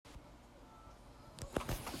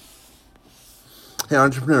Hey,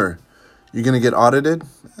 entrepreneur, you going to get audited?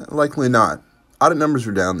 Likely not. Audit numbers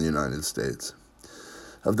are down in the United States.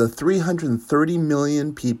 Of the 330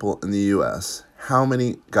 million people in the U.S., how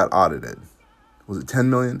many got audited? Was it 10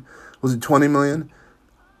 million? Was it 20 million?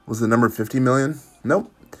 Was the number 50 million? Nope.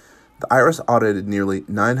 The IRS audited nearly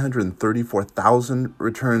 934,000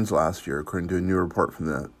 returns last year, according to a new report from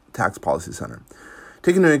the Tax Policy Center.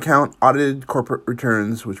 Taking into account audited corporate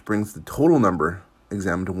returns, which brings the total number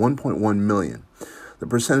examined to 1.1 million. The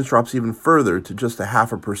percentage drops even further to just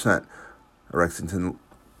 0.5%.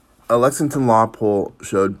 A Lexington Law poll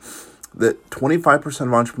showed that 25%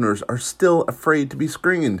 of entrepreneurs are still afraid to be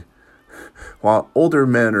screened, while older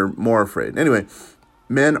men are more afraid. Anyway,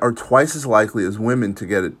 men are twice as likely as women to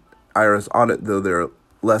get an IRS audit, though they're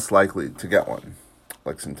less likely to get one,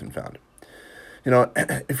 Lexington found.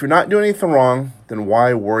 If you're not doing anything wrong, then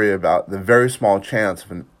why worry about the very small chance of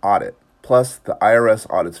an audit? Plus, the IRS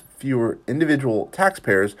audits fewer individual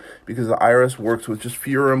taxpayers because the IRS works with just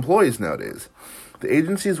fewer employees nowadays. The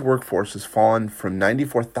agency's workforce has fallen from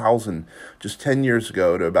 94,000 just 10 years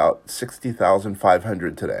ago to about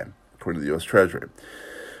 60,500 today, according to the U.S. Treasury.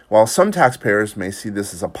 While some taxpayers may see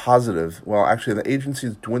this as a positive, actually the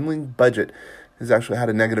agency's dwindling budget has actually had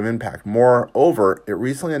a negative impact. Moreover, it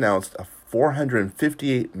recently announced a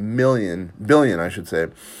 $458 billion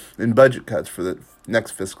in budget cuts for the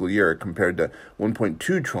next fiscal year compared to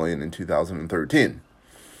 $1.2 trillion in 2013.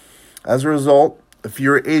 As a result of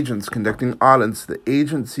fewer agents conducting audits, the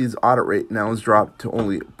agency's audit rate now has dropped to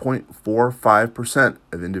only 0.45%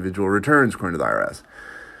 of individual returns, according to the IRS.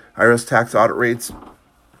 IRS tax audit rates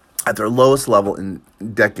at their lowest level in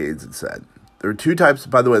decades, it said. There are two types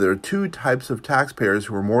of taxpayers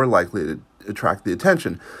who are more likely to attract the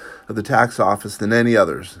attention of the tax office than any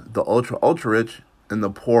others: the ultra-rich and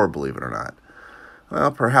the poor, believe it or not.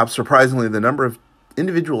 Well, perhaps surprisingly, the number of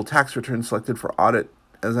individual tax returns selected for audit,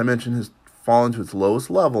 as I mentioned, has fallen to its lowest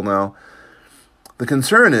level now. The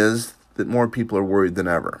concern is that more people are worried than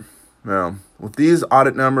ever. Now, with these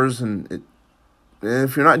audit numbers, and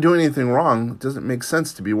if you're not doing anything wrong, it doesn't make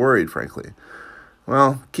sense to be worried, frankly.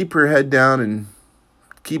 Well, keep your head down and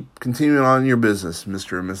keep continuing on your business,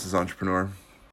 Mr. and Mrs. Entrepreneur.